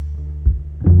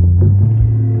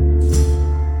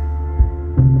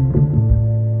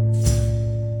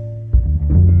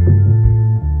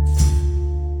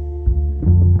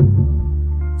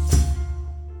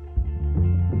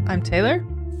Taylor.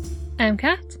 I'm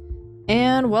Kat.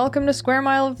 And welcome to Square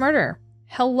Mile of Murder.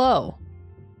 Hello.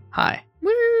 Hi.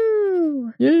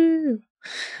 Woo!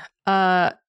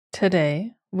 Yeah.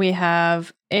 Today we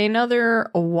have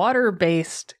another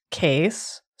water-based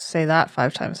case. Say that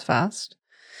 5 times fast.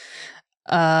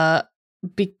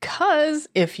 Because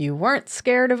if you weren't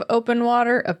scared of open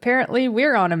water, apparently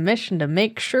we're on a mission to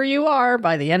make sure you are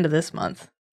by the end of this month.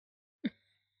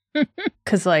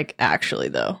 Because, actually,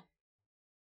 though,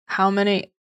 how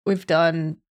many we've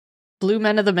done? Blue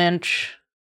Men of the Minch.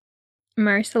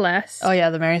 Mary Celeste. Oh, yeah,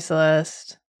 the Mary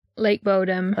Celeste. Lake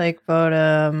Bodom.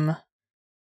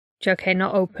 Okay,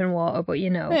 not open water, but you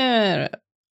know.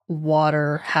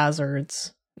 Water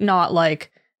hazards. Not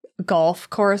like golf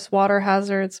course water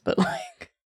hazards, but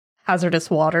hazardous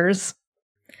waters.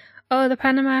 Oh, the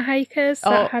Panama hikers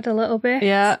that had a little bit.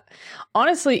 Yeah.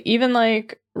 Honestly, even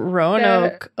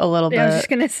Roanoke a little bit. I was just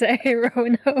going to say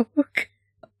Roanoke.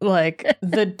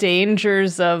 The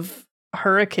dangers of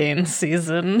hurricane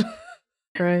season.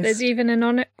 Christ. There's even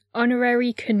an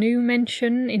honorary canoe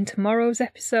mention in tomorrow's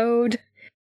episode.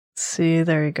 See,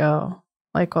 there you go.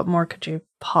 What more could you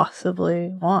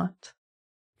possibly want?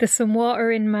 There's some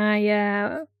water in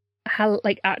my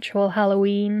actual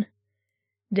Halloween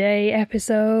day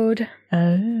episode.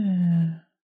 Oh.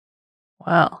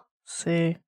 Well,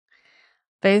 see.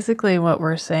 Basically what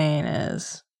we're saying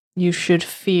is you should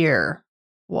fear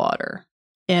water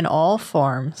in all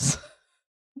forms,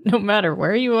 no matter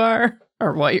where you are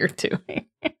or what you're doing.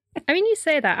 I mean, you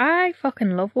say that. I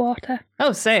fucking love water.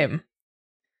 Oh, same.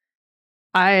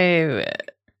 I'm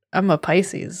a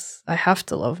Pisces. I have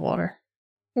to love water.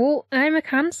 Well, I'm a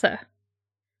Cancer.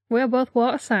 We're both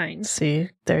water signs. See,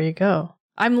 there you go.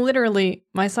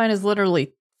 My sign is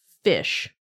literally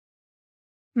fish.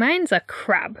 Mine's a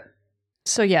crab.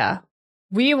 So yeah,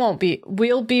 we'll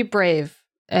be brave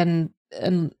and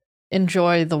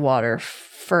enjoy the water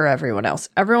for everyone else.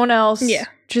 Everyone else, yeah,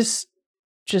 just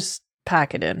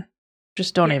pack it in.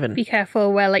 Just don't even. Be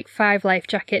careful. Wear 5 life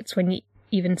jackets when you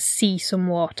even see some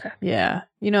water. Yeah,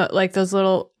 those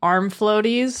little arm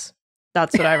floaties.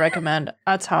 That's what I recommend.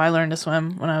 That's how I learned to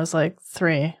swim when I was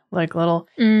 3. Little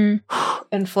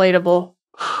inflatable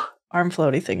arm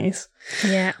floaty thingies.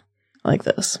 Yeah, like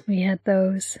those. We had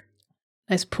those.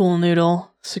 Nice pool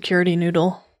noodle, security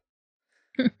noodle.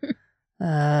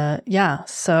 Yeah,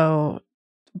 so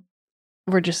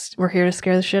we're here to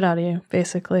scare the shit out of you,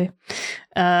 basically.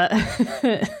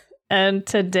 And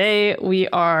today we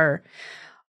are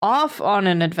off on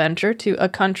an adventure to a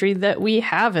country that we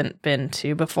haven't been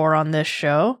to before on this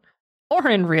show or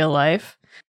in real life.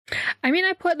 I mean,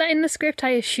 I put that in the script.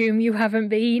 I assume you haven't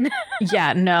been.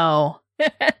 Yeah, no.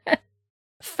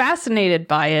 Fascinated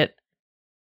by it.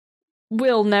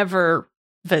 Will never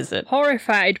visit.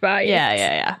 Horrified by it.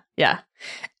 Yeah.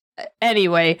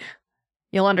 Anyway,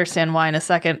 you'll understand why in a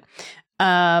second.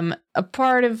 A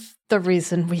part of the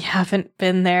reason we haven't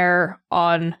been there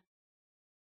on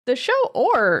the show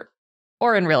or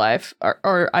in real life,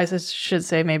 or I should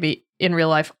say maybe in real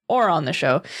life or on the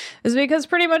show, is because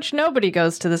pretty much nobody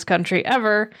goes to this country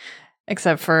ever,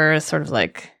 except for sort of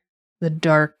the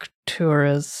dark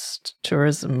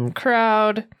tourism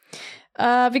crowd.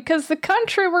 Because the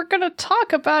country we're going to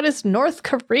talk about is North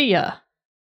Korea.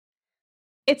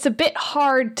 It's a bit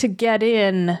hard to get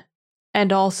in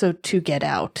and also to get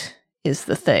out is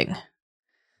the thing.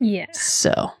 Yeah.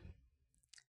 So,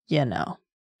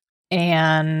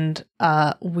 And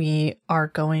we are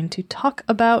going to talk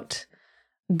about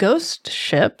ghost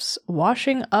ships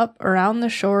washing up around the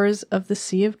shores of the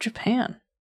Sea of Japan.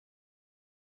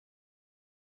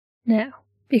 Now,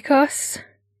 because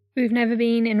we've never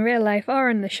been in real life or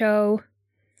on the show,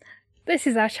 this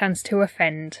is our chance to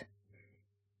offend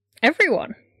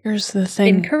everyone. Here's the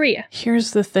thing. In Korea.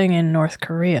 Here's the thing in North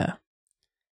Korea.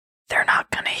 They're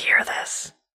not going to hear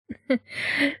this.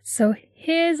 So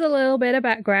here's a little bit of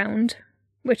background,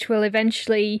 which will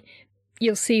eventually,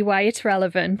 you'll see why it's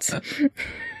relevant.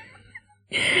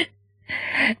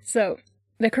 So,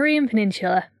 the Korean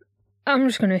Peninsula, I'm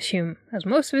just going to assume, as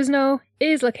most of us know,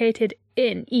 is located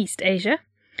in East Asia.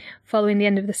 Following the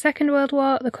end of the Second World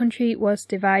War, the country was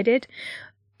divided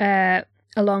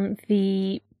along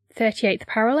the 38th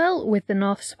parallel, with the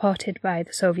north supported by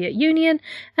the Soviet Union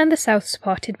and the south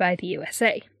supported by the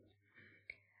USA.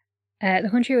 The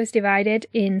country was divided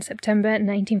in September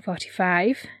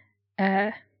 1945,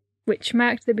 which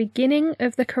marked the beginning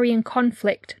of the Korean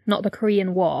conflict, not the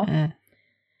Korean War.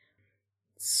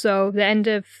 So the end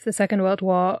of the Second World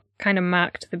War kind of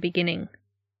marked the beginning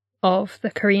of the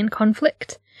Korean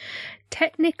conflict.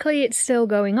 Technically, it's still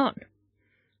going on.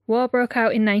 war broke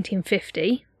out in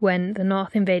 1950 when the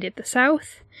North invaded the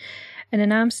South, and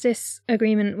an armistice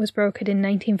agreement was brokered in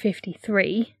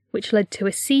 1953, which led to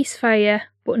a ceasefire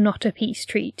but not a peace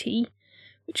treaty,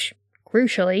 which,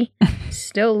 crucially,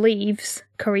 still leaves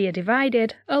Korea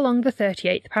divided along the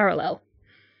 38th parallel.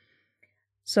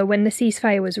 So when the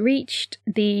ceasefire was reached,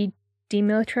 the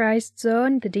Demilitarized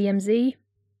Zone, the DMZ,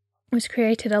 was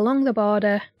created along the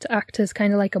border to act as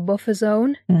kind of like a buffer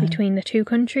zone between the two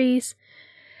countries.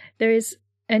 There is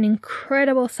an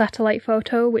incredible satellite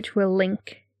photo, which we'll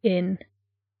link in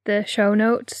the show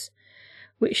notes,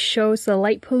 which shows the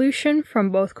light pollution from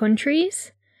both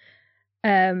countries,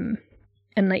 and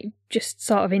like just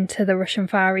sort of into the Russian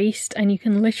Far East, and you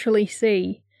can literally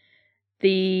see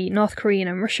the North Korean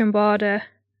and Russian border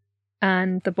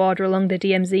and the border along the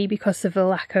DMZ because of the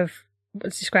lack of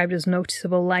what's described as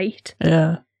noticeable light.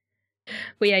 Yeah.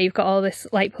 But yeah, you've got all this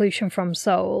light pollution from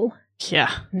Seoul.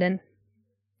 Yeah. And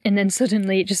then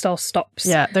suddenly it just all stops.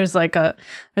 Yeah, there's like a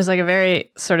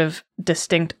very sort of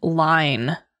distinct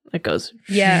line that goes.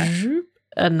 Yeah.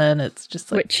 And then it's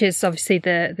just like, which is obviously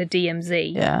the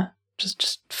DMZ. Yeah.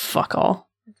 Just fuck all.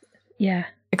 Yeah.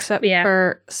 Except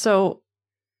for, so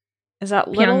is that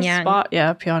little Pyongyang. spot?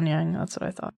 Yeah, Pyongyang. That's what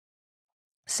I thought.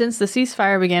 Since the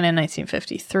ceasefire began in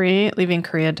 1953, leaving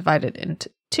Korea divided into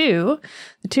two,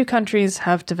 the two countries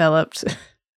have developed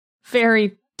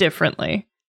very differently,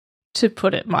 to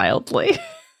put it mildly.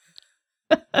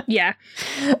 Yeah.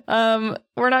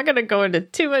 We're not going to go into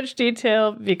too much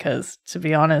detail because, to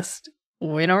be honest,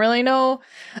 we don't really know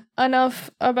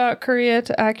enough about Korea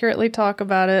to accurately talk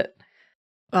about it.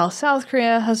 While South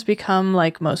Korea has become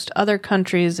like most other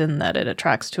countries in that it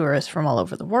attracts tourists from all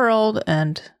over the world,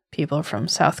 and people from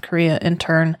South Korea, in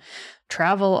turn,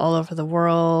 travel all over the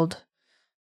world.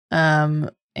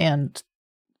 And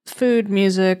food,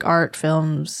 music, art,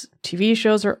 films, TV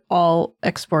shows are all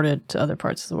exported to other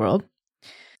parts of the world.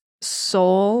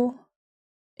 Seoul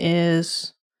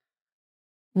is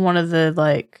one of the,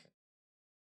 like,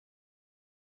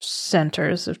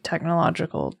 centers of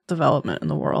technological development in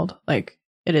the world. Like,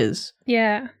 it is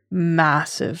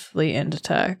massively into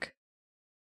tech.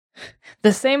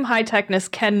 The same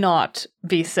high-techness cannot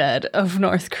be said of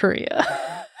North Korea,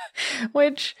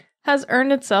 which has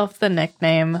earned itself the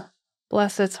nickname,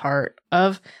 bless its heart,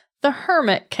 of the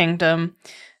Hermit Kingdom,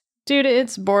 due to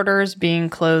its borders being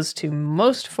closed to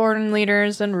most foreign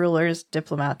leaders and rulers,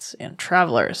 diplomats, and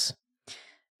travelers.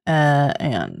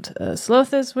 And as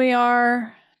loath as we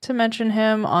are to mention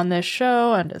him on this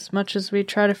show, and as much as we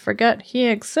try to forget he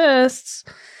exists,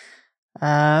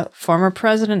 former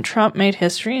President Trump made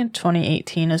history in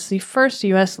 2018 as the first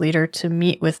U.S. leader to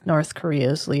meet with North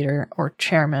Korea's leader, or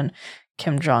chairman,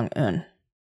 Kim Jong-un.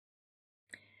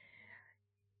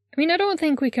 I mean, I don't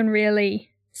think we can really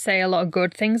say a lot of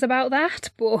good things about that,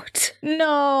 but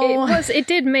no, it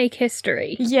did make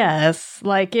history. Yes,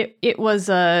 like it was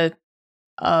a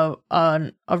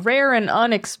rare and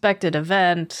unexpected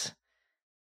event,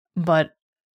 but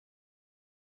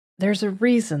there's a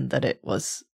reason that it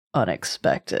was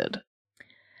unexpected.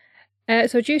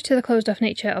 So due to the closed-off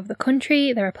nature of the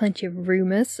country, there are plenty of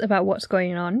rumours about what's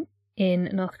going on in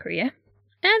North Korea.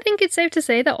 And I think it's safe to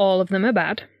say that all of them are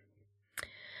bad.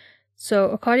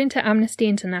 So, according to Amnesty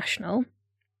International,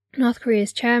 North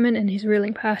Korea's chairman and his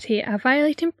ruling party are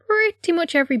violating pretty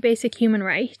much every basic human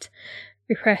right,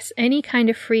 repress any kind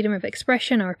of freedom of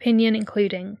expression or opinion,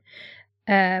 including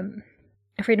freedom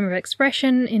of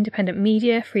expression, independent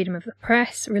media, freedom of the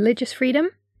press, religious freedom.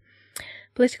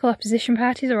 Political opposition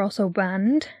parties are also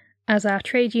banned, as are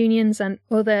trade unions and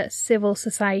other civil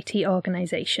society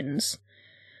organisations,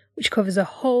 which covers a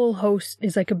whole host,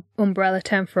 is like an umbrella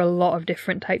term for a lot of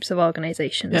different types of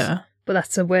organisations. Yeah. But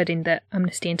that's the wording that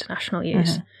Amnesty International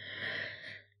use.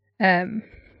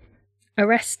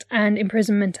 Arrest and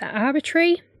imprisonment are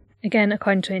arbitrary. Again,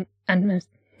 according to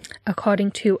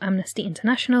Amnesty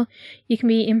International, you can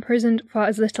be imprisoned for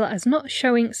as little as not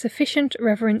showing sufficient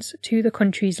reverence to the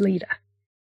country's leader.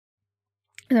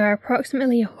 There are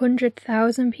approximately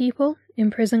 100,000 people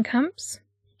in prison camps,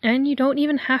 and you don't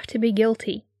even have to be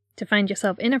guilty to find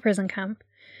yourself in a prison camp.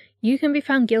 You can be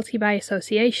found guilty by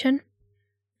association,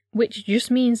 which just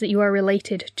means that you are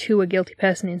related to a guilty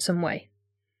person in some way,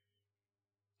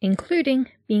 including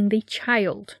being the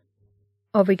child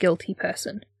of a guilty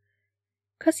person.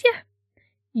 Because, yeah,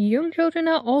 young children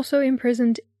are also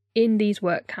imprisoned in these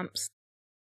work camps.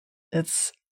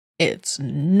 It's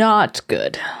not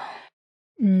good.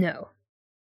 No.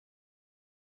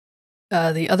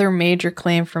 The other major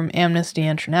claim from Amnesty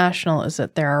International is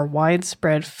that there are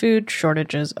widespread food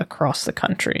shortages across the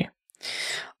country.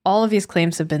 All of these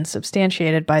claims have been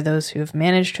substantiated by those who have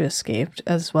managed to escape,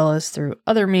 as well as through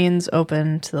other means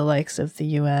open to the likes of the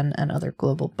UN and other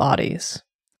global bodies.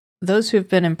 Those who have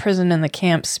been imprisoned in the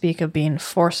camps speak of being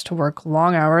forced to work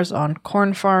long hours on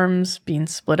corn farms, being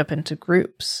split up into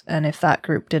groups, and if that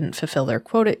group didn't fulfill their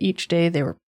quota each day, they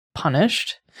were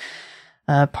punished.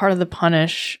 Part of the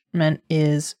punishment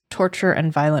is torture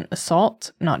and violent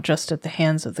assault, not just at the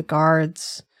hands of the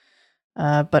guards,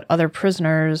 but other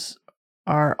prisoners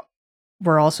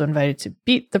were also invited to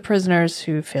beat the prisoners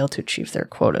who failed to achieve their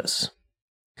quotas.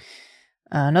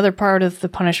 Another part of the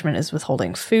punishment is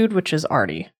withholding food, which is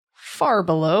already far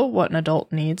below what an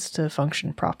adult needs to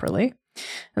function properly.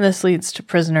 And this leads to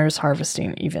prisoners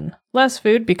harvesting even less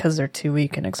food because they're too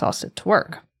weak and exhausted to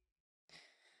work.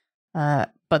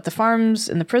 But the farms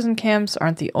in the prison camps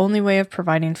aren't the only way of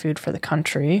providing food for the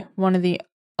country. One of the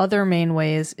other main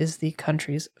ways is the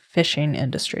country's fishing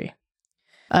industry.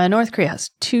 North Korea has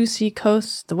 2 sea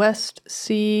coasts. The West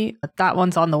Sea, that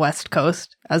one's on the west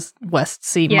coast, as West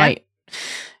Sea might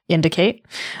indicate.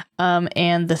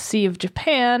 And the Sea of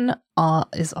Japan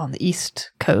is on the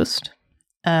east coast.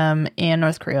 And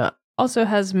North Korea also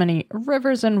has many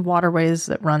rivers and waterways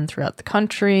that run throughout the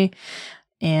country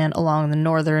and along the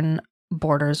northern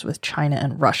borders with China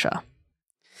and Russia.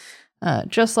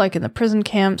 Just like in the prison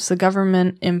camps, the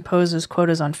government imposes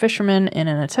quotas on fishermen in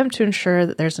an attempt to ensure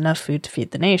that there's enough food to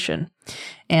feed the nation.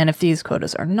 And if these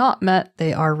quotas are not met,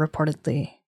 there are reportedly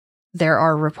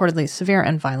severe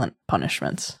and violent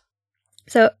punishments.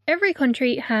 So every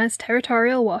country has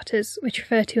territorial waters, which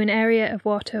refer to an area of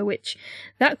water which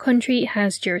that country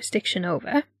has jurisdiction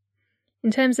over.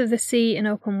 In terms of the sea and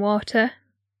open water,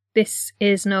 this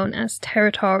is known as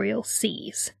territorial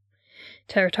seas.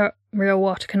 Territorial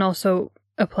water can also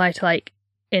apply to, like,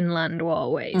 inland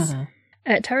waterways.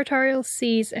 Territorial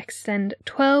seas extend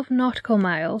 12 nautical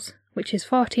miles, which is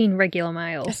 14 regular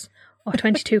miles, or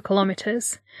 22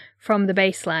 kilometres, from the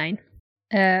baseline.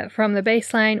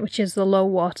 Which is the low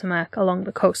water mark along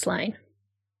the coastline,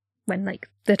 when, like,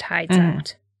 the tide's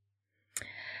out.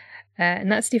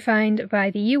 And that's defined by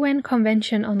the UN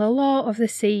Convention on the Law of the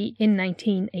Sea in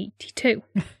 1982.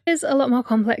 It's a lot more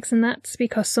complex than that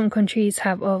because some countries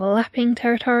have overlapping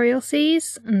territorial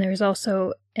seas, and there is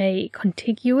also a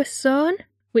contiguous zone,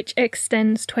 which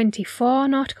extends 24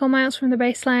 nautical miles from the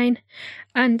baseline,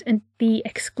 and the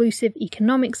exclusive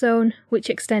economic zone,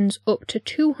 which extends up to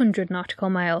 200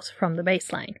 nautical miles from the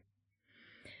baseline.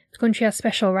 The country has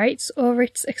special rights over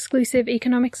its exclusive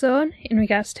economic zone in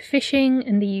regards to fishing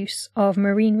and the use of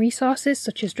marine resources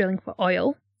such as drilling for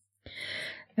oil.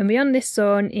 And beyond this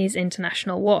zone is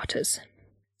international waters.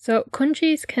 So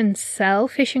countries can sell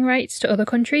fishing rights to other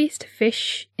countries to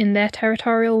fish in their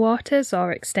territorial waters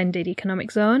or extended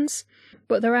economic zones,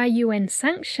 but there are UN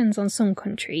sanctions on some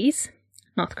countries,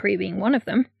 North Korea being one of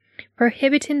them,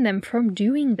 prohibiting them from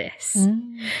doing this.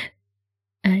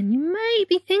 And you might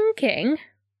be thinking,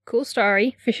 cool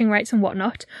story, fishing rights and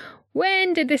whatnot.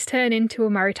 When did this turn into a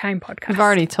maritime podcast? I've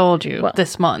already told you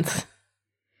this month.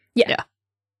 Yeah.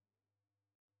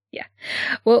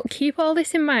 Well, keep all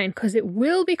this in mind because it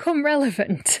will become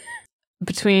relevant.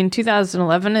 Between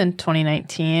 2011 and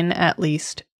 2019, at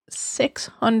least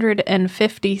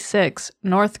 656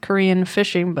 North Korean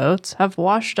fishing boats have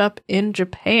washed up in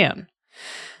Japan,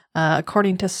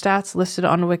 according to stats listed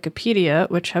on Wikipedia,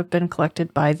 which have been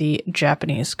collected by the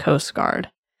Japanese Coast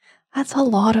Guard. That's a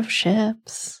lot of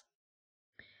ships.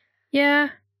 Yeah.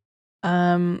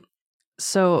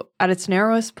 So at its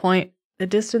narrowest point, the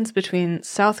distance between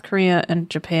South Korea and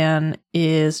Japan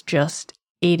is just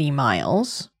 80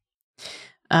 miles.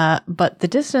 But the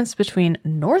distance between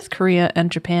North Korea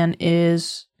and Japan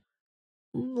is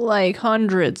like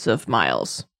hundreds of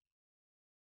miles.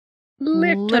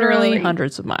 Literally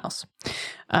hundreds of miles.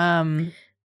 And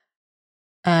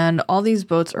all these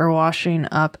boats are washing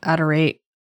up at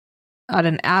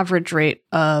an average rate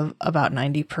of about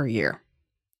 90 per year.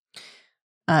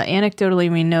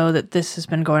 Anecdotally, we know that this has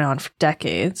been going on for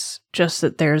decades, just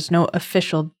that there's no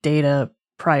official data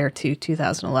prior to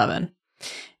 2011.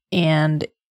 And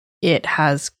it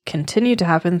has continued to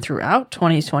happen throughout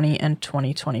 2020 and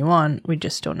 2021. We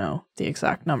just don't know the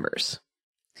exact numbers.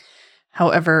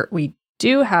 However, we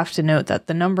do have to note that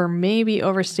the number may be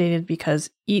overstated because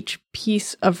each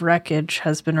piece of wreckage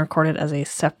has been recorded as a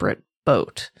separate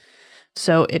boat.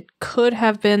 So it could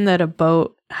have been that a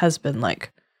boat has been,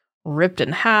 like, ripped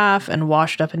in half and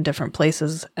washed up in different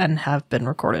places and have been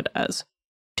recorded as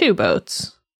 2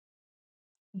 boats,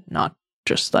 not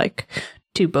just like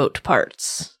 2 boat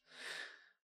parts.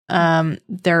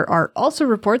 There are also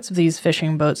reports of these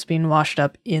fishing boats being washed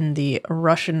up in the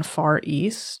Russian Far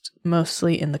East,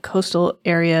 mostly in the coastal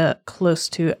area close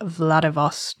to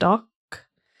Vladivostok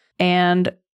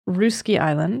and Russky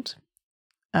Island,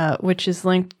 which is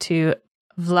linked to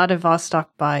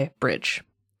Vladivostok by bridge.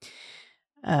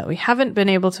 We haven't been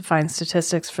able to find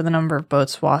statistics for the number of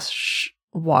boats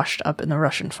washed up in the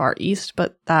Russian Far East,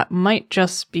 but that might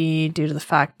just be due to the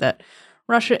fact that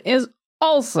Russia is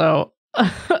also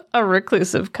a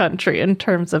reclusive country in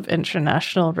terms of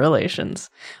international relations,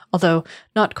 although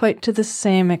not quite to the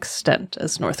same extent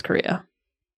as North Korea.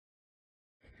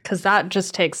 Because that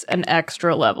just takes an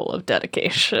extra level of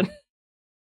dedication.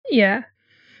 Yeah.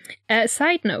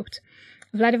 Side note,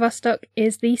 Vladivostok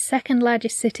is the second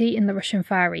largest city in the Russian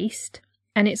Far East,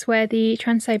 and it's where the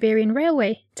Trans-Siberian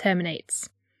Railway terminates.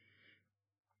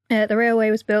 The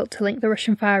railway was built to link the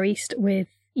Russian Far East with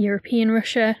European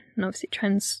Russia, and obviously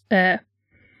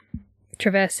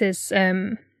traverses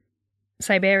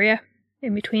Siberia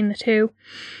in between the two.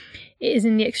 It is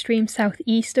in the extreme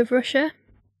southeast of Russia,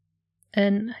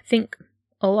 and I think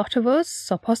a lot of us,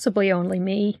 or possibly only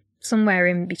me, somewhere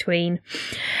in between,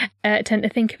 tend to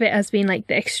think of it as being like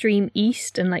the extreme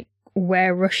east and like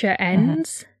where Russia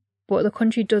ends, but the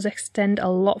country does extend a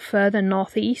lot further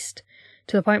northeast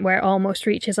to the point where it almost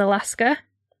reaches Alaska,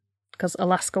 because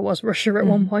Alaska was Russia at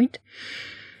one point.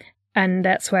 And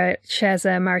that's where it shares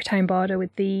a maritime border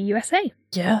with the USA.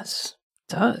 Yes,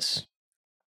 it does.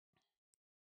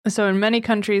 So in many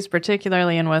countries,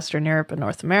 particularly in Western Europe and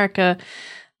North America,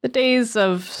 the days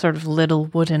of sort of little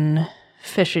wooden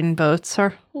fishing boats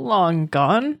are long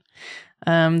gone.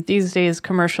 These days,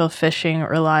 commercial fishing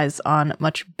relies on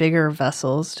much bigger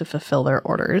vessels to fulfill their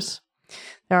orders.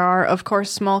 There are, of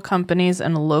course, small companies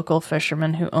and local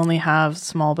fishermen who only have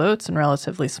small boats and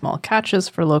relatively small catches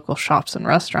for local shops and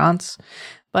restaurants.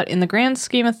 But in the grand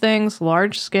scheme of things,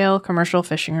 large-scale commercial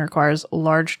fishing requires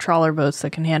large trawler boats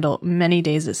that can handle many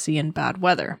days at sea in bad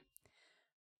weather.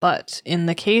 But in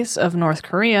the case of North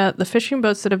Korea, the fishing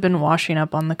boats that have been washing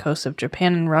up on the coast of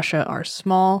Japan and Russia are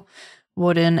small,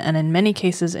 wooden, and in many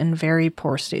cases in very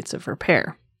poor states of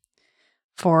repair.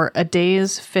 For a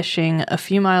day's fishing a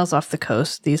few miles off the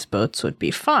coast, these boats would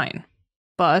be fine.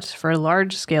 But for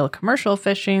large-scale commercial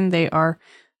fishing, they are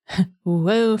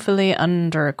woefully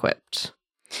under-equipped.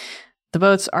 The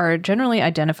boats are generally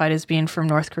identified as being from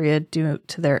North Korea due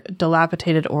to their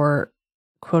dilapidated or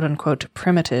quote-unquote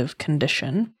primitive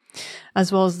condition,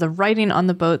 as well as the writing on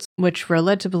the boats, which we're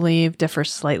led to believe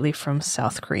differs slightly from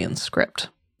South Korean script.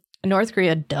 North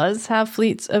Korea does have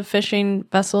fleets of fishing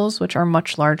vessels, which are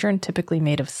much larger and typically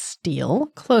made of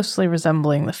steel, closely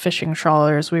resembling the fishing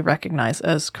trawlers we recognize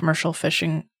as commercial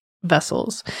fishing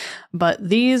vessels. But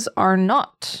these are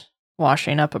not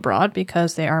washing up abroad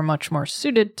because they are much more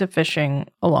suited to fishing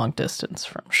a long distance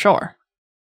from shore.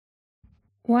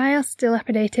 Whilst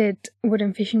dilapidated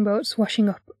wooden fishing boats washing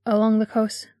up along the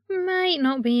coast might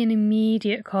not be an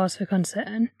immediate cause for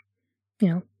concern,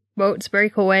 boats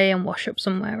break away and wash up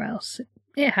somewhere else.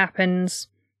 It happens,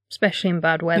 especially in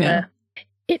bad weather. Yeah.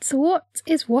 It's what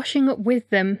is washing up with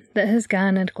them that has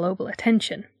garnered global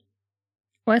attention.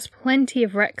 Whilst plenty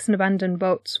of wrecks and abandoned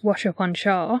boats wash up on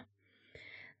shore,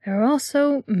 there are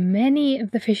also many of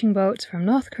the fishing boats from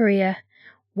North Korea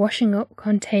washing up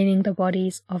containing the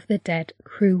bodies of the dead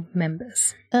crew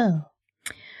members. Oh.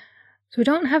 So we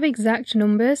don't have exact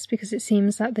numbers because it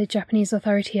seems that the Japanese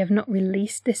authority have not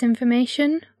released this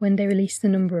information when they release the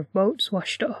number of boats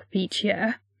washed up each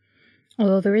year,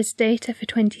 although there is data for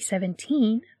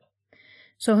 2017.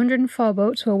 So 104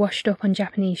 boats were washed up on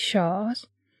Japanese shores.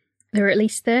 There were at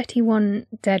least 31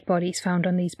 dead bodies found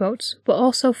on these boats, but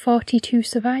also 42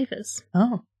 survivors.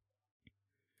 Oh.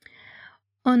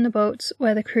 On the boats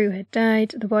where the crew had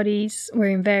died, the bodies were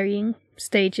in varying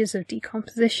stages of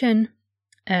decomposition.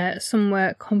 Some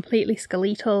were completely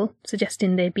skeletal,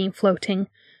 suggesting they'd been floating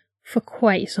for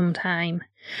quite some time.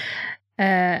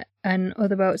 And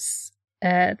other boats,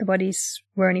 the bodies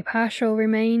were only partial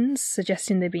remains,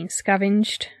 suggesting they'd been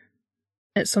scavenged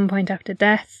at some point after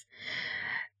death.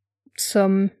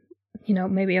 Some,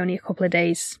 maybe only a couple of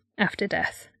days after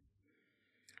death.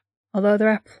 Although there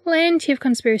are plenty of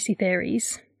conspiracy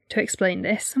theories to explain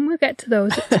this, and we'll get to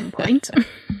those at some point.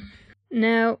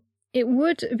 Now, it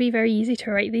would be very easy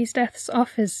to write these deaths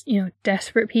off as,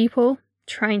 desperate people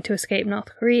trying to escape North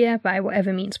Korea by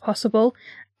whatever means possible,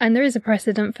 and there is a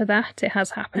precedent for that. It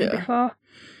has happened before.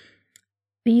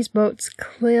 These boats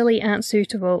clearly aren't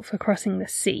suitable for crossing the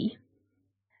sea.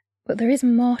 But there is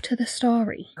more to the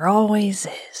story. There always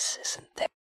is, isn't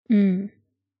there?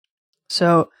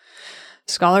 So,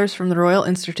 scholars from the Royal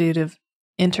Institute of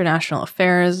International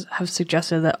Affairs have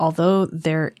suggested that although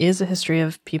there is a history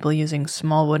of people using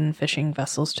small wooden fishing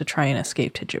vessels to try and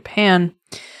escape to Japan,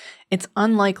 it's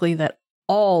unlikely that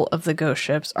all of the ghost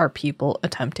ships are people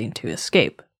attempting to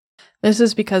escape. This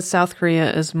is because South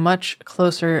Korea is much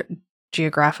closer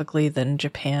geographically than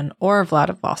Japan or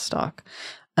Vladivostok,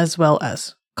 as well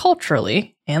as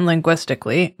culturally and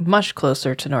linguistically much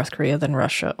closer to North Korea than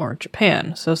Russia or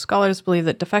Japan. So scholars believe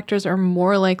that defectors are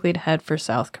more likely to head for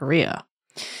South Korea.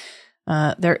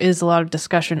 There is a lot of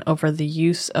discussion over the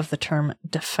use of the term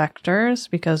defectors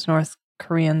because North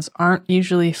Koreans aren't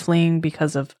usually fleeing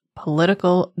because of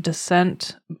political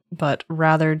dissent, but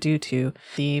rather due to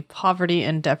the poverty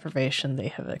and deprivation they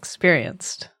have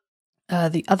experienced.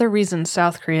 The other reason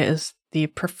South Korea is the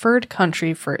preferred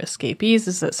country for escapees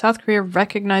is that South Korea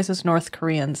recognizes North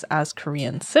Koreans as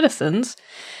Korean citizens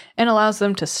and allows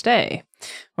them to stay,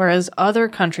 whereas other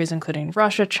countries, including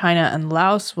Russia, China, and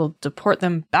Laos, will deport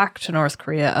them back to North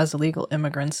Korea as illegal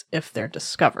immigrants if they're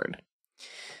discovered.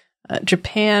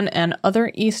 Japan and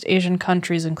other East Asian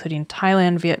countries, including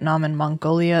Thailand, Vietnam, and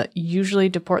Mongolia, usually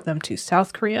deport them to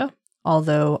South Korea,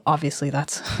 although obviously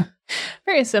that's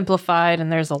very simplified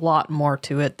and there's a lot more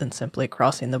to it than simply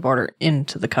crossing the border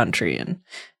into the country and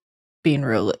being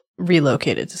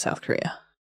relocated to South Korea.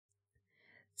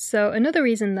 So another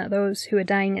reason that those who are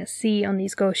dying at sea on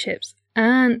these ghost ships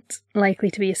aren't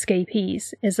likely to be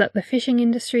escapees is that the fishing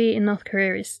industry in North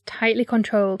Korea is tightly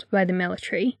controlled by the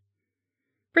military,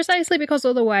 precisely because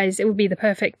otherwise it would be the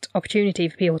perfect opportunity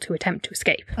for people to attempt to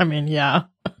escape. I mean, yeah.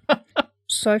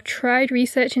 So I've tried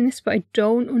researching this, but I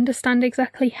don't understand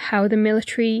exactly how the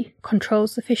military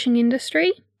controls the fishing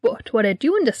industry. But what I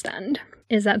do understand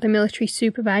is that the military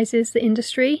supervises the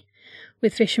industry,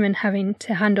 with fishermen having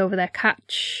to hand over their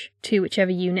catch to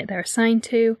whichever unit they're assigned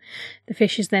to. The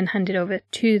fish is then handed over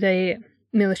to the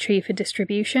military for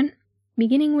distribution,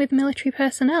 beginning with military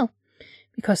personnel,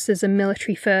 because there's a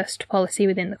military-first policy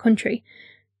within the country.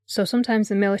 So sometimes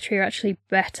the military are actually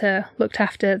better looked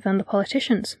after than the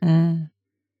politicians.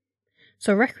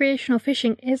 So recreational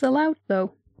fishing is allowed,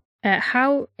 though.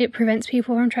 How it prevents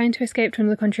people from trying to escape to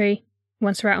another country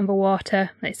once they're out on the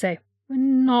water, let's say, we're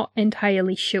not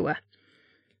entirely sure.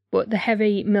 But the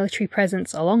heavy military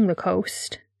presence along the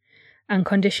coast and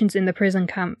conditions in the prison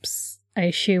camps, I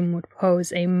assume, would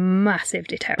pose a massive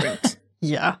deterrent.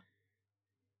 Yeah.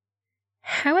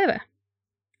 However,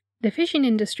 the fishing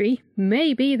industry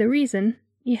may be the reason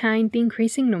behind the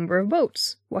increasing number of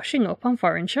boats washing up on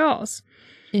foreign shores.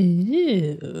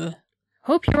 Ew.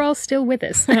 Hope you're all still with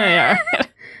us. Yeah.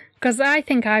 Because I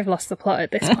think I've lost the plot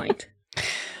at this point.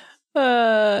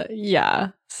 Yeah.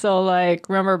 So, like,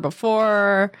 remember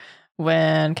before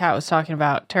when Kat was talking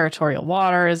about territorial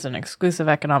waters and exclusive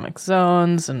economic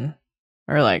zones, and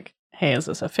we're like, hey, is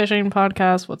this a fishing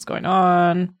podcast? What's going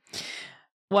on?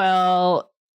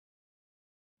 Well,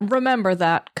 remember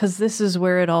that, because this is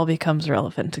where it all becomes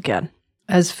relevant again.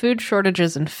 As food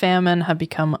shortages and famine have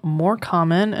become more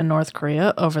common in North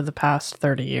Korea over the past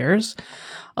 30 years,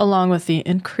 along with the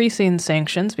increasing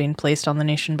sanctions being placed on the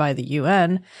nation by the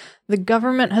UN, the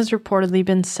government has reportedly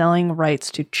been selling rights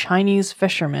to Chinese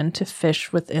fishermen to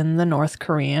fish within the North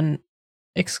Korean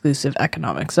exclusive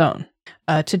economic zone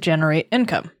to generate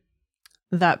income.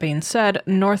 That being said,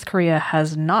 North Korea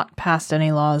has not passed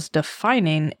any laws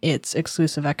defining its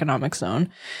exclusive economic zone,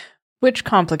 which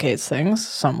complicates things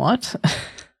somewhat.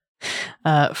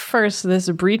 First, this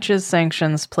breaches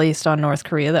sanctions placed on North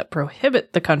Korea that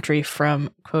prohibit the country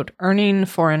from, quote, earning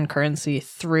foreign currency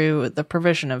through the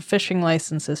provision of fishing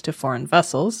licenses to foreign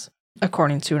vessels,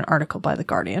 according to an article by The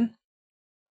Guardian.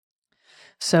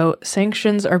 So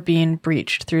sanctions are being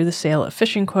breached through the sale of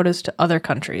fishing quotas to other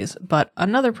countries, but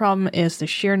another problem is the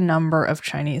sheer number of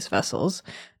Chinese vessels,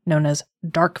 known as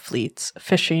dark fleets,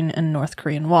 fishing in North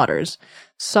Korean waters,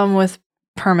 some with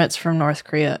permits from North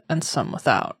Korea and some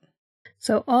without.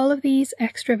 So all of these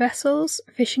extra vessels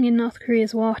fishing in North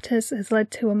Korea's waters has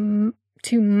led to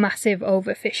massive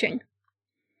overfishing.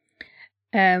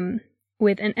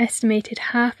 With an estimated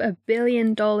 $500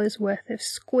 million worth of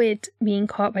squid being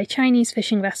caught by Chinese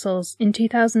fishing vessels in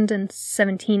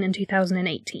 2017 and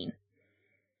 2018.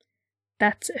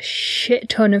 That's a shit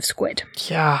ton of squid.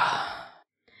 Yeah.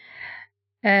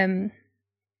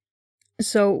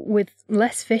 So with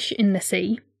less fish in the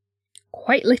sea,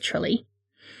 quite literally,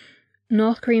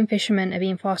 North Korean fishermen are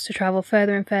being forced to travel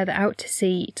further and further out to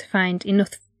sea to find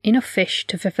enough fish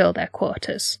to fulfill their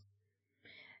quotas,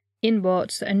 in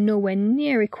boats that are nowhere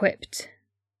near equipped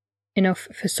enough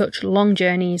for such long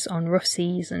journeys on rough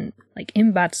seas and like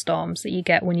in bad storms that you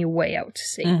get when you're way out to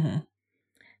sea. Mm-hmm.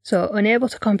 So, unable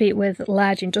to compete with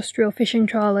large industrial fishing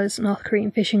trawlers, North Korean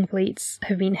fishing fleets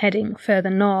have been heading further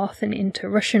north and into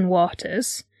Russian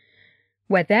waters,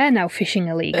 where they're now fishing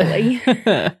illegally.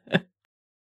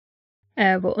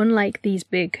 But unlike these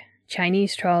big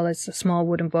Chinese trawlers, the small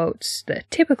wooden boats that are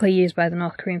typically used by the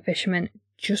North Korean fishermen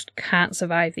just can't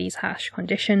survive these harsh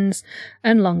conditions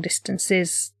and long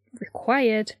distances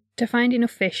required to find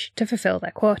enough fish to fulfill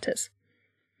their quotas.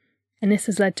 And this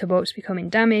has led to boats becoming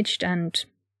damaged and,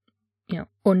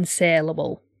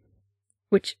 unsaleable,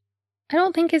 which I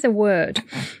don't think is a word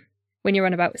when you're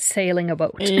on about sailing a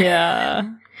boat.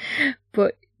 Yeah.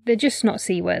 But they're just not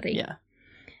seaworthy. Yeah.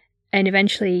 And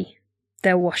eventually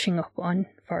they're washing up on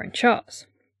foreign shores.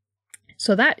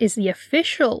 So that is the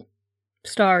official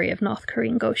story of North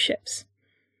Korean ghost ships.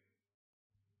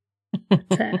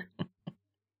 So,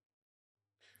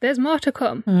 there's more to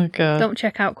come. Oh, God. Don't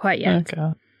check out quite yet. Oh,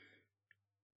 God.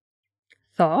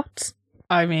 Thoughts?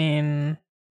 I mean,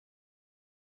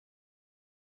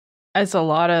 it's a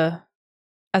lot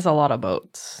of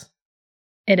boats.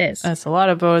 It is. It's a lot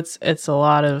of boats. It's a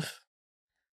lot of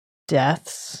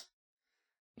deaths.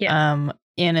 Yeah.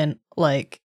 In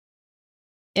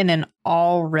an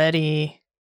already,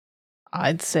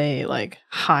 I'd say, like,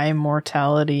 high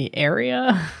mortality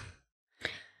area.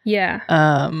 Yeah.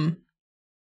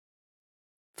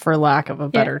 For lack of a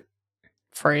better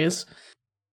phrase.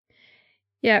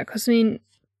 Yeah, because,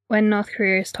 when North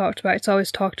Korea is talked about, it's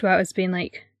always talked about as being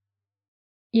like,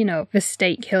 the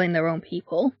state killing their own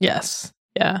people. Yes.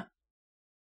 Yeah.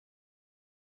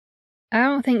 I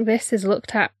don't think this is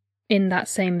looked at in that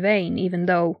same vein, even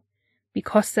though,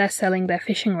 because they're selling their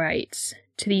fishing rights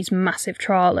to these massive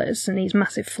trawlers and these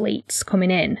massive fleets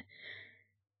coming in,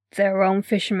 their own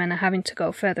fishermen are having to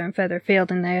go further and further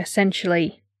afield, and they're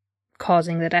essentially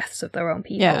causing the deaths of their own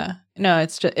people. Yeah. No,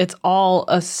 it's all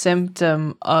a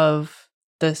symptom of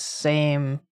the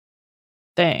same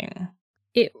thing.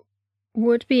 It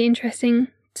would be interesting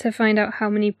to find out how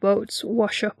many boats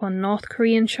wash up on North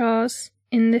Korean shores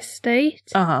in this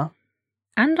state. Uh-huh.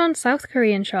 And on South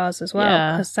Korean shores as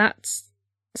well, because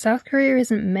South Korea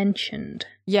isn't mentioned.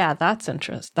 Yeah, that's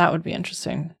interesting. That would be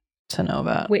interesting to know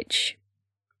about. Which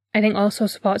I think also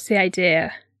supports the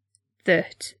idea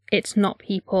that it's not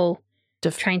people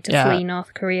trying to flee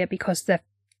North Korea because they're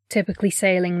typically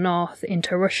sailing north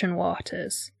into Russian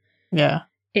waters. Yeah.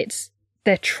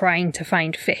 They're trying to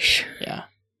find fish. Yeah.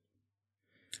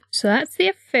 So that's the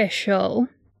official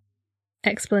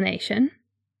explanation.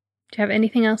 Do you have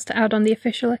anything else to add on the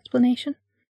official explanation?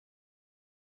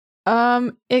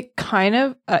 It kind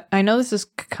of, I know this is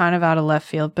kind of out of left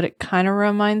field, but it kind of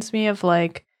reminds me of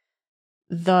like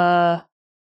the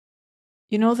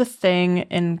thing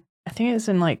in, I think it's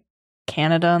in like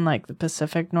Canada and like the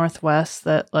Pacific Northwest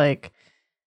that like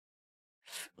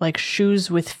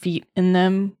shoes with feet in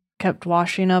them kept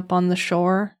washing up on the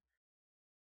shore.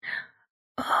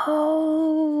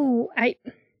 Oh,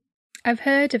 I've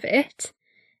heard of it.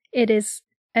 It is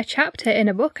a chapter in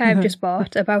a book I've just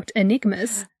bought about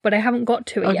enigmas, but I haven't got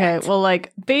to it yet. Okay, well,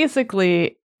 like,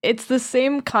 basically, it's the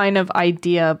same kind of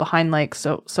idea behind, like,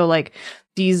 so like,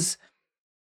 these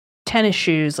tennis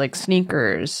shoes, like,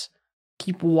 sneakers,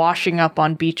 keep washing up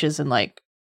on beaches in, like,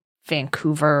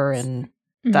 Vancouver and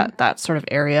that sort of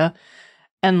area.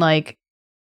 And, like,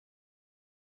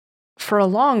 for a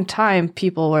long time,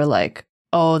 people were like,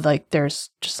 oh, like, there's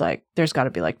got to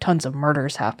be, like, tons of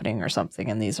murders happening or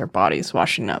something, and these are bodies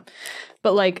washing up.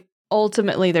 But, like,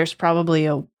 ultimately, there's probably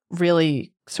a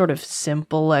really sort of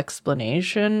simple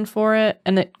explanation for it.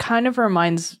 And it kind of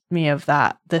reminds me of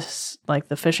this, like,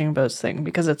 the fishing boats thing,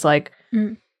 because it's, like,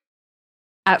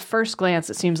 at first glance,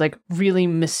 it seems, like, really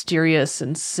mysterious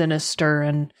and sinister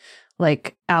and,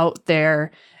 like, out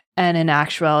there. And in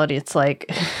actuality, it's,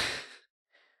 like,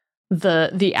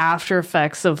 the after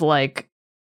effects of, like,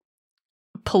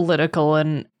 political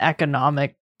and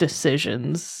economic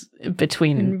decisions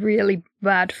between and really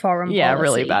bad foreign policy. Yeah,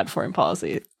 really bad foreign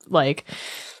policy. Like,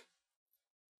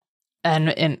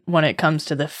 and when it comes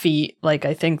to the feet, like,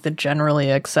 I think the generally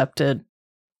accepted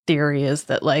theory is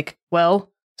that, like,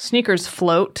 well, sneakers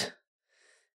float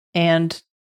and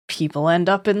people end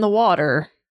up in the water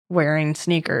wearing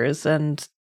sneakers, and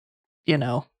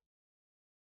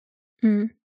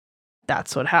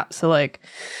that's what happens. So, like,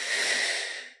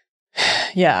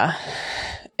 yeah,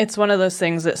 it's one of those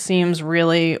things that seems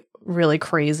really, really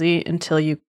crazy until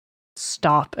you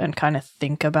stop and kind of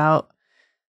think about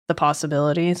the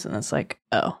possibilities, and it's like,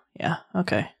 oh, yeah,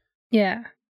 okay. Yeah.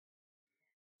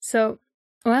 So,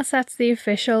 whilst that's the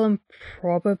official and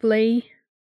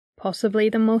possibly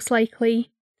the most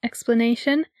likely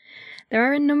explanation, there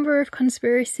are a number of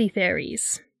conspiracy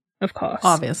theories of course.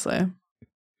 Obviously.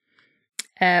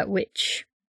 Which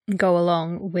go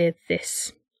along with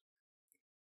this.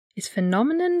 Is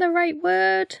phenomenon the right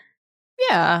word?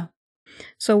 Yeah.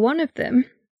 So one of them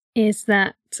is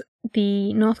that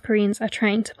the North Koreans are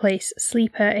trying to place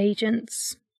sleeper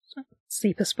agents,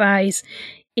 sleeper spies,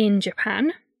 in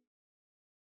Japan.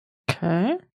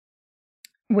 Okay.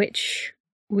 Which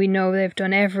we know they've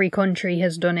done. Every country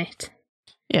has done it.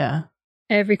 Yeah.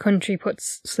 Every country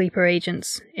puts sleeper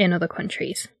agents in other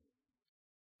countries.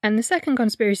 And the second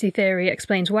conspiracy theory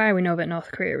explains why we know that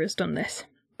North Korea has done this.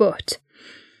 But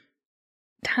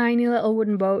tiny little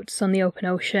wooden boats on the open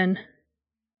ocean,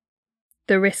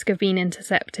 the risk of being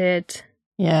intercepted,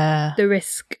 Yeah. the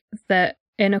risk that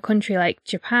in a country like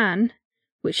Japan,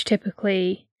 which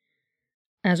typically,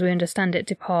 as we understand it,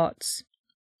 deports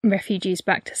refugees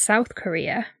back to South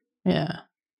Korea, Yeah.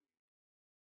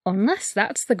 unless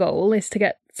that's the goal, is to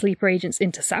get sleeper agents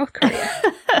into South Korea.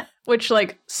 Which,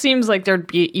 like, seems like there'd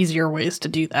be easier ways to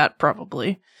do that,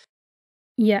 probably.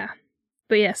 Yeah.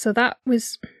 But yeah, so that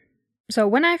was... So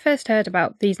when I first heard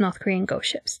about these North Korean ghost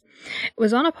ships, it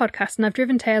was on a podcast, and I've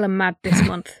driven Taylor mad this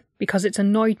month because it's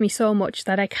annoyed me so much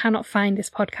that I cannot find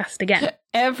this podcast again.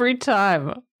 Every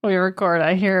time we record,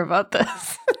 I hear about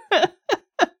this.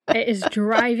 It is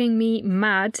driving me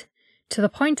mad to the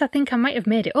point I think I might have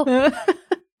made it up.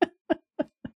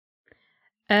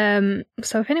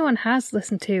 So if anyone has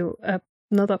listened to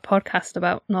another podcast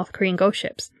about North Korean ghost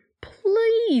ships,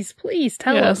 please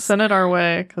tell us. Send it our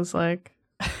way, because, like,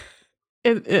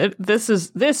 this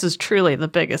is truly the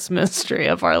biggest mystery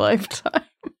of our lifetime.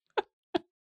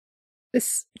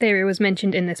 This theory was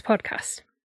mentioned in this podcast,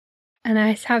 and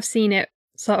I have seen it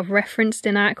sort of referenced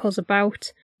in articles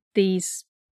about these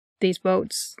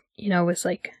boats. You know, it's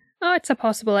like, oh, it's a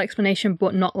possible explanation,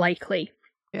 but not likely.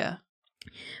 Yeah.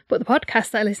 But the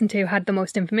podcast that I listened to had the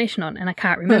most information on, and I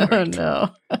can't remember it. No.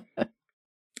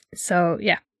 So,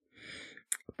 yeah.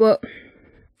 But,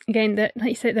 again, like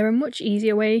you said, there are much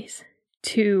easier ways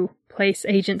to place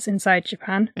agents inside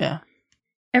Japan. Yeah.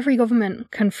 Every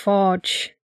government can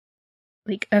forge,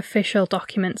 like, official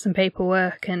documents and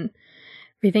paperwork and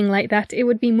everything like that. It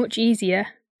would be much easier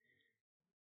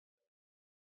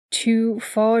to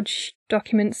forge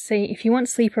documents, say, if you want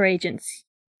sleeper agents,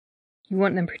 you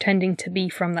want them pretending to be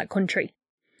from that country.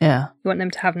 Yeah. You want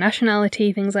them to have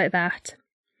nationality, things like that.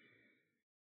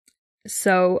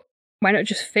 So why not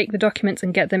just fake the documents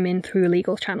and get them in through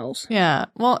legal channels? Yeah.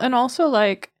 Well, and also,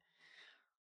 like,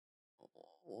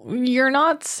 you're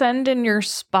not sending your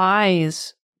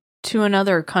spies to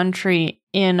another country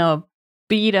in a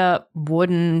beat up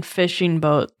wooden fishing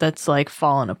boat that's, like,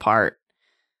 falling apart.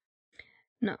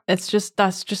 No. That's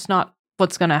just not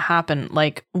what's going to happen.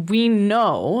 Like, we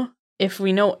know, if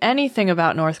we know anything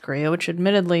about North Korea, which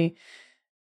admittedly,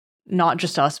 not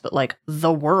just us, but, like,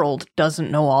 the world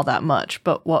doesn't know all that much.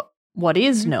 But what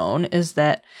is known is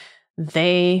that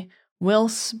they will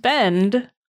spend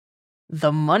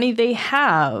the money they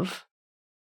have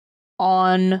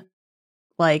on,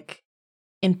 like,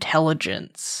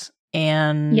 intelligence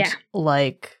and,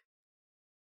 like,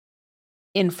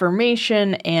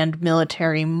 information and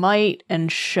military might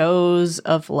and shows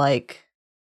of, like,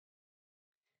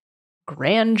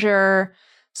 grandeur.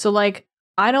 So, like,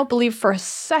 I don't believe for a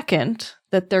second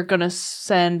that they're going to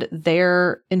send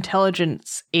their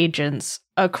intelligence agents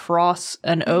across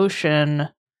an ocean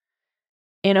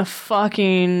in a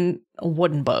fucking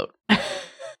wooden boat.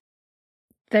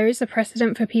 There is a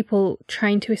precedent for people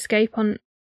trying to escape on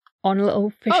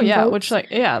little fishing boats. Oh yeah, which, like,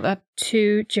 yeah, that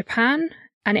to Japan,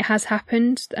 and it has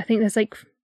happened. I think there's like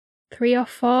 3 or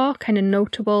 4 kind of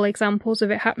notable examples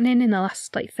of it happening in the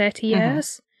last like 30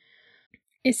 years.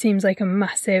 It seems like a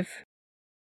massive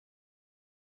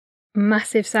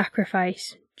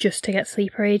sacrifice just to get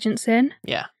sleeper agents in.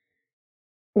 Yeah.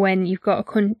 When you've got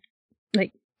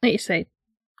like you say,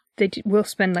 they will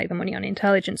spend like the money on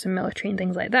intelligence and military and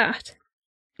things like that.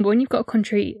 But when you've got a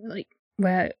country like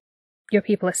where your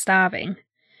people are starving,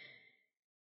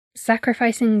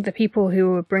 sacrificing the people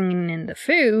who are bringing in the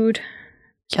food...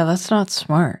 Yeah, that's not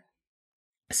smart.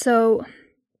 So,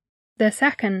 the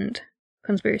second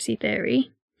conspiracy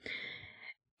theory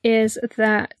is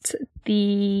that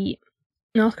the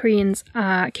North Koreans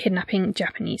are kidnapping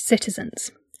Japanese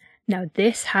citizens. Now,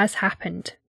 this has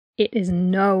happened. It is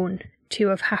known to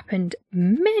have happened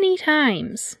many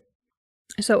times.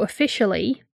 So,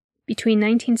 officially, between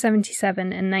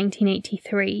 1977 and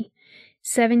 1983,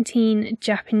 17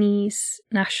 Japanese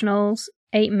nationals,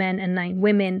 8 men and 9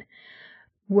 women,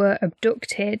 were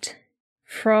abducted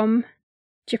from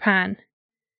Japan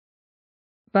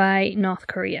by North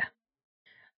Korea.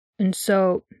 And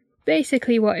so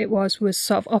basically what it was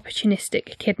sort of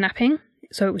opportunistic kidnapping.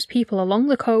 So it was people along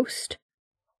the coast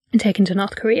and taken to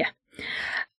North Korea.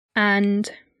 And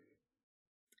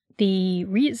the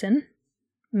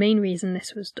main reason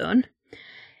this was done,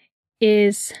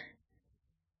 is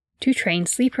to train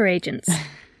sleeper agents.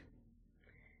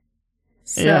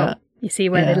 So you see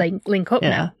where they link up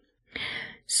now.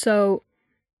 So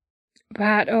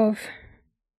part of,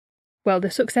 the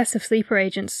success of sleeper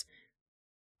agents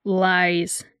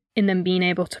lies in them being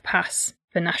able to pass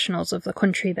for nationals of the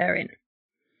country they're in.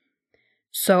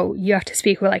 So you have to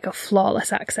speak with a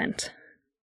flawless accent.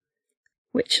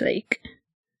 Which I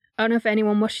don't know if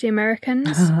anyone watched The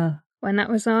Americans when that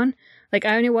was on. I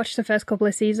only watched the first couple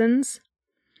of seasons.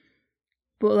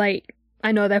 But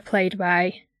I know they're played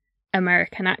by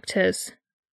American actors.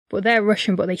 But they're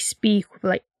Russian, but they speak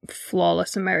with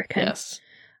flawless American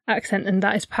accent. And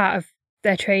that is part of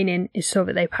their training, is so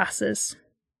that they pass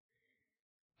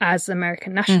as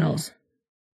American nationals.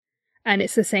 And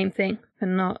it's the same thing for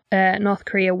North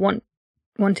Korea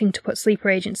wanting to put sleeper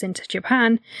agents into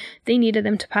Japan. They needed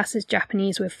them to pass as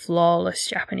Japanese with flawless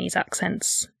Japanese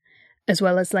accents, as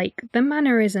well as the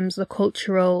mannerisms, the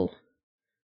cultural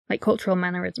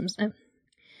mannerisms.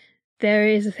 There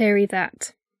is a theory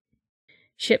that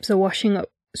ships are washing up.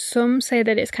 Some say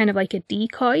that it's kind of like a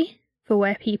decoy for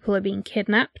where people are being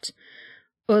kidnapped.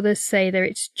 Others say that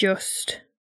it's just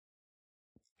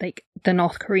the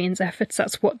North Koreans' efforts.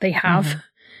 That's what they have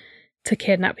to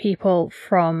kidnap people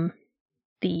from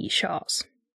the shores.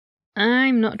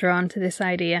 I'm not drawn to this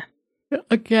idea.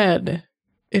 Again,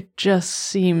 it just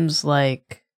seems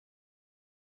like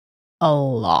a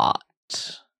lot.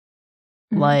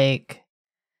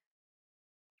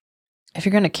 If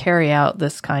you're going to carry out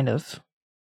this kind of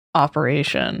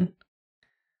operation,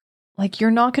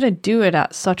 you're not going to do it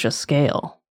at such a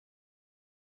scale.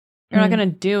 You're not going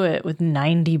to do it with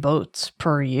 90 boats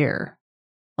per year.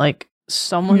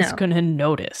 Someone's going to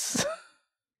notice.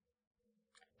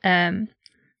 And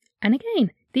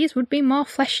again, these would be more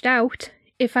fleshed out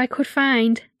if I could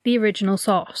find the original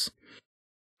source.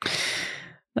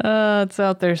 It's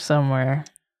out there somewhere.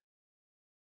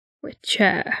 Which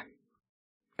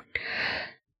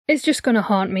is just going to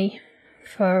haunt me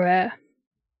for a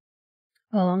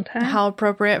long time. How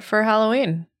appropriate for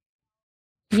Halloween.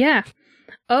 Yeah.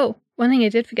 Oh, one thing I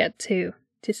did forget to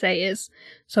say is,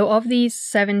 so of these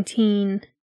 17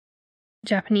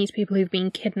 Japanese people who've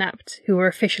been kidnapped, who were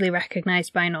officially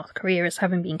recognised by North Korea as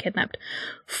having been kidnapped,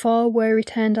 4 were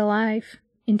returned alive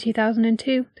in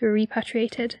 2002. They were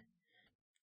repatriated.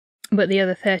 But the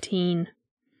other 13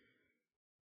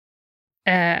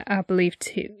 are believed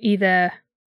to either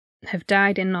have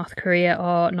died in North Korea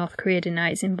or North Korea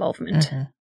denies involvement.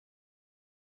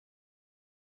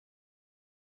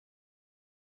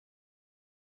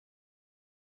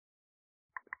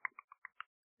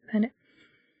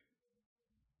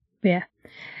 Yeah.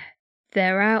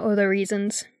 There are other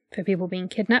reasons for people being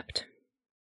kidnapped.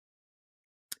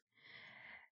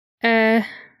 When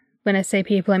I say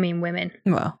people, I mean women.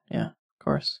 Well, yeah, of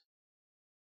course.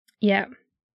 Yeah.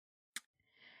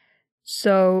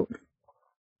 So,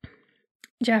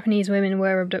 Japanese women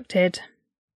were abducted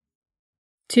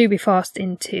to be forced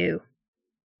into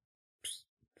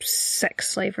sex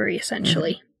slavery,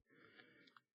 essentially.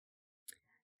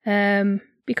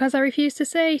 Because I refuse to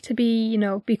say to be,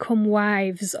 become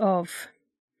wives of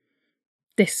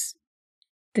this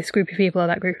group of people or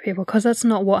that group of people, because that's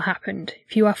not what happened.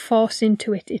 If you are forced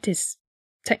into it, it is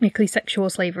technically sexual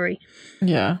slavery.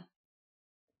 Yeah.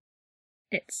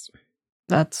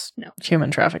 That's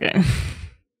human trafficking.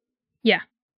 Yeah.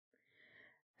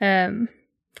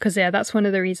 Because that's one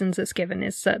of the reasons it's given,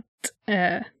 is that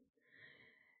they're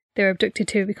abducted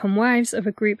to become wives of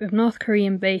a group of North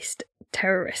Korean-based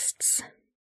terrorists.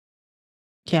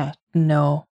 Yeah,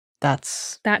 no,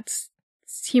 that's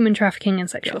human trafficking and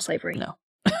sexual slavery. No.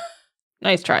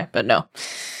 Nice try, but no.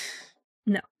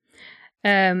 No.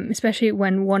 Especially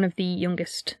when one of the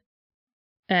youngest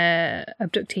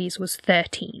abductees was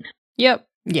 13. Yep.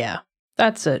 Yeah.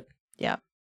 That's it. Yeah.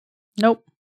 Nope.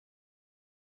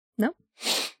 Nope.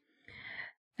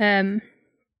 But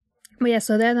yeah,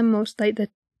 so they're the most, the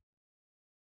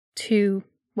two,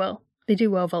 well, they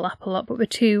do overlap a lot, but the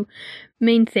two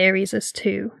main theories as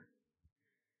to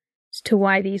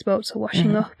why these boats are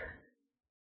washing up.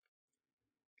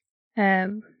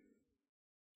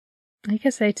 Like I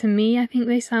say, to me, I think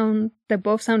they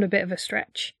both sound a bit of a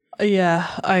stretch. Yeah,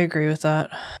 I agree with that.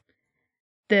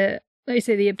 Like I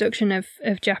say, the abduction of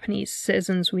Japanese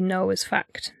citizens we know is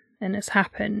fact and has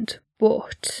happened,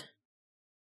 but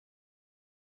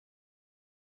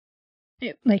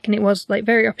it was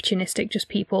very opportunistic, just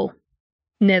people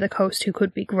near the coast who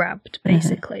could be grabbed,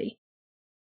 basically.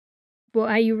 But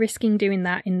are you risking doing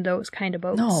that in those kind of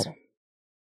boats? No.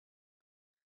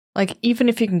 Like, even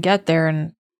if you can get there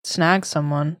and snag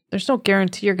someone, there's no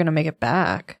guarantee you're going to make it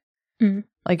back.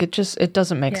 Like, it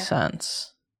doesn't make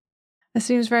sense. It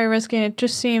seems very risky, and it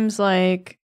just seems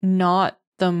like not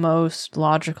the most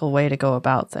logical way to go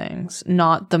about things.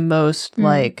 Not the most,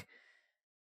 like,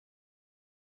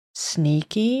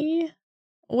 sneaky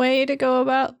way to go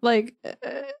about, like,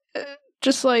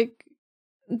 just, like,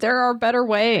 there are better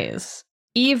ways.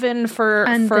 Even for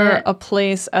a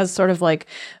place as sort of, like,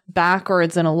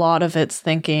 backwards in a lot of its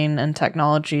thinking and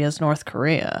technology as North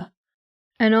Korea.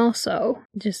 And also,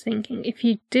 just thinking, if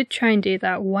you did try and do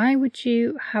that, why would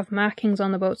you have markings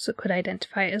on the boats that could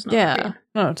identify it as North Korean?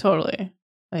 No, totally.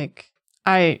 Like,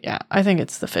 I think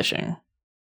it's the fishing.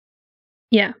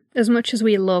 Yeah, as much as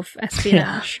we love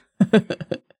espionage. Yeah.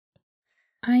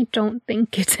 I don't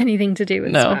think it's anything to do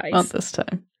with spies. No, not this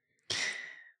time.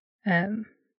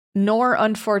 Nor,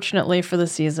 unfortunately for the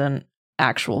season,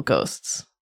 actual ghosts.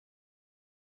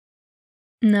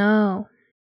 No.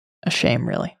 A shame,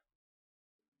 really.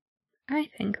 I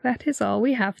think that is all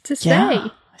we have to say. Yeah,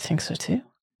 I think so too.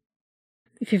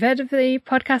 If you've heard of the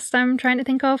podcast I'm trying to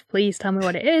think of, please tell me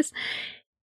what it is.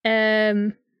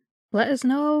 Let us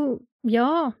know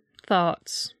your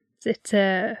thoughts. Is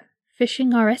it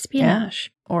fishing or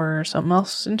espionage? Yeah, or something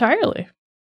else entirely.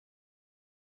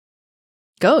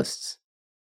 Ghosts.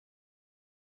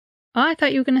 Oh, I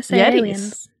thought you were going to say Yetis.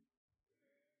 Aliens.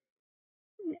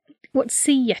 What,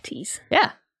 sea yetis?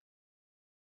 Yeah.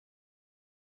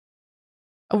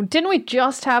 Oh, didn't we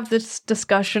just have this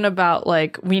discussion about,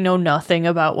 like, we know nothing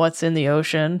about what's in the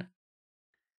ocean?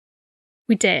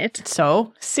 We did.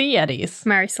 So, sea yetis.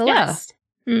 Mary Celeste.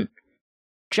 Yeah.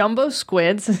 Jumbo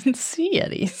squids and sea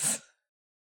yetis.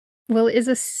 Well, it is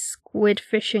a squid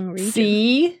fishing region.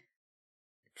 See?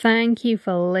 Thank you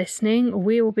for listening.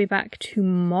 We will be back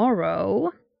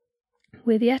tomorrow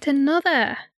with yet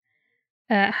another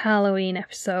Halloween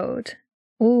episode.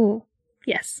 Oh,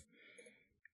 yes.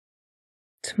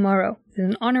 Tomorrow. There's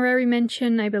an honorary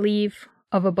mention, I believe,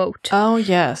 of a boat. Oh,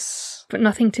 yes. But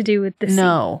nothing to do with the sea.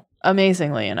 No,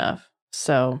 amazingly enough.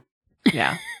 So,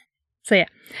 yeah. So, yeah.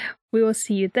 We will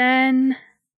see you then.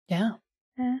 Yeah.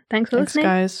 Thanks for listening.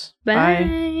 Thanks, guys. Bye.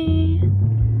 Bye.